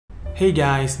Hey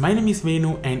guys, my name is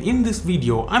Venu and in this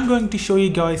video I'm going to show you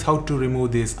guys how to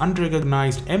remove this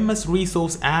unrecognized MS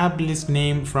resource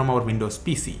AppListName from our Windows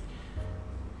PC.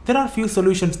 There are few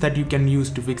solutions that you can use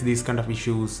to fix these kind of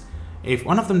issues. If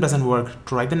one of them doesn't work,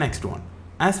 try the next one.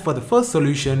 As for the first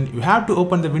solution, you have to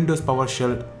open the Windows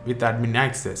PowerShell with admin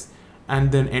access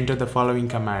and then enter the following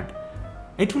command.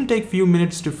 It will take few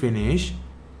minutes to finish,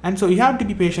 and so you have to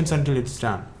be patient until it's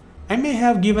done. I may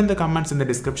have given the commands in the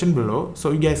description below,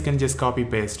 so you guys can just copy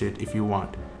paste it if you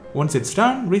want. Once it's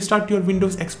done, restart your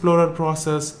Windows Explorer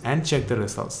process and check the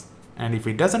results. And if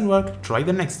it doesn't work, try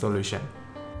the next solution.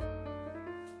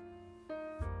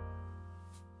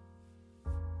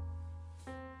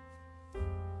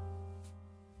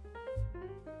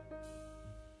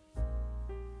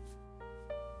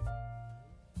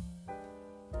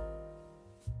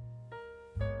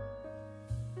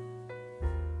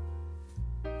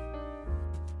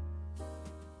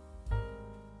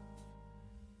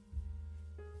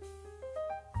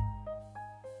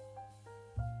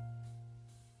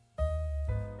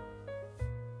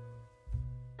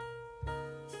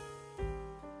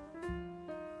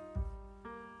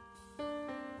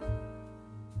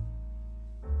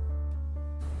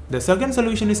 The second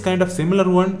solution is kind of similar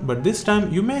one, but this time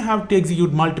you may have to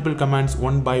execute multiple commands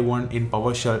one by one in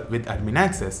PowerShell with admin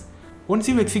access. Once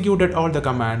you've executed all the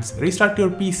commands, restart your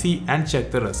PC and check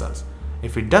the results.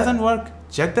 If it doesn't work,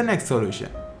 check the next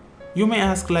solution. You may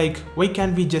ask like, why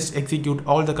can't we just execute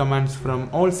all the commands from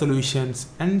all solutions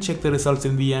and check the results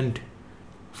in the end?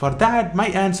 For that, my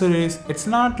answer is, it's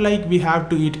not like we have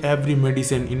to eat every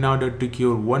medicine in order to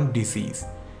cure one disease.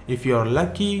 If you are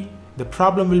lucky, the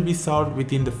problem will be solved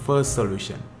within the first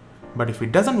solution. But if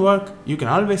it doesn't work, you can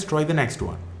always try the next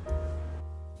one.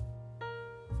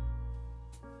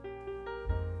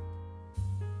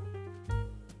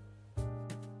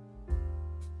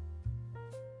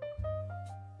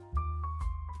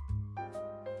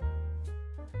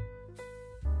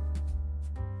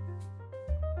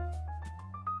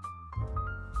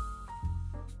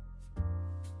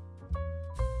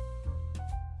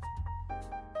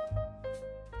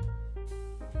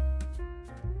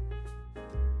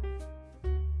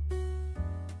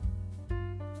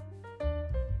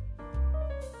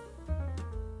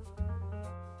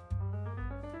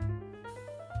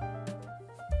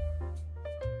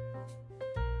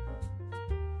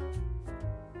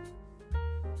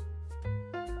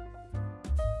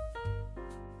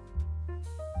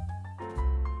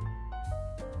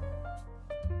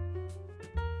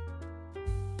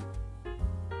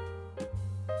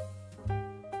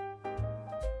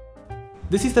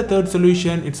 This is the third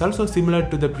solution. It's also similar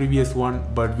to the previous one,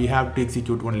 but we have to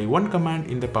execute only one command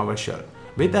in the PowerShell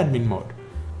with admin mode.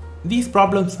 These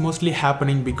problems mostly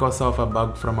happening because of a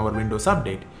bug from our Windows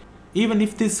update. Even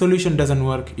if this solution doesn't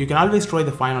work, you can always try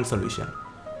the final solution,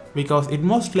 because it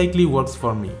most likely works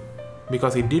for me,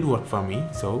 because it did work for me.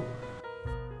 So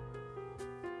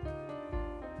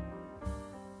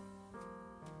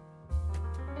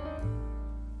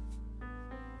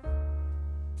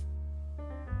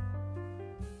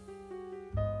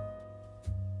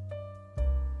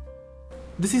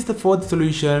this is the fourth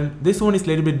solution. This one is a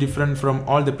little bit different from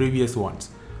all the previous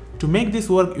ones. To make this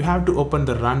work, you have to open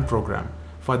the run program.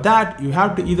 For that, you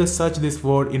have to either search this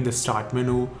word in the start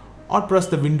menu or press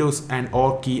the Windows and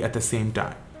or key at the same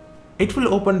time. It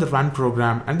will open the run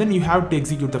program and then you have to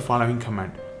execute the following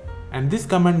command. And this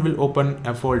command will open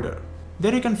a folder.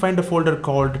 There you can find a folder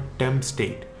called temp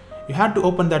state. You have to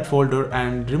open that folder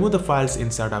and remove the files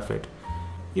inside of it.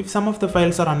 If some of the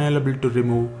files are unavailable to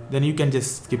remove, then you can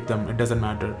just skip them, it doesn't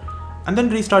matter. And then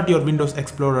restart your Windows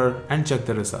Explorer and check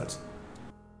the results.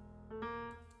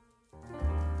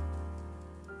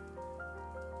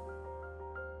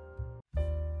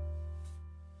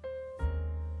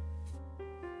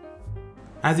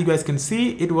 As you guys can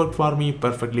see, it worked for me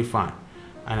perfectly fine.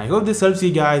 And I hope this helps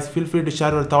you guys. Feel free to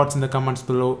share your thoughts in the comments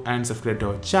below and subscribe to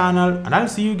our channel. And I'll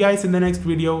see you guys in the next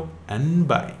video, and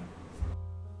bye.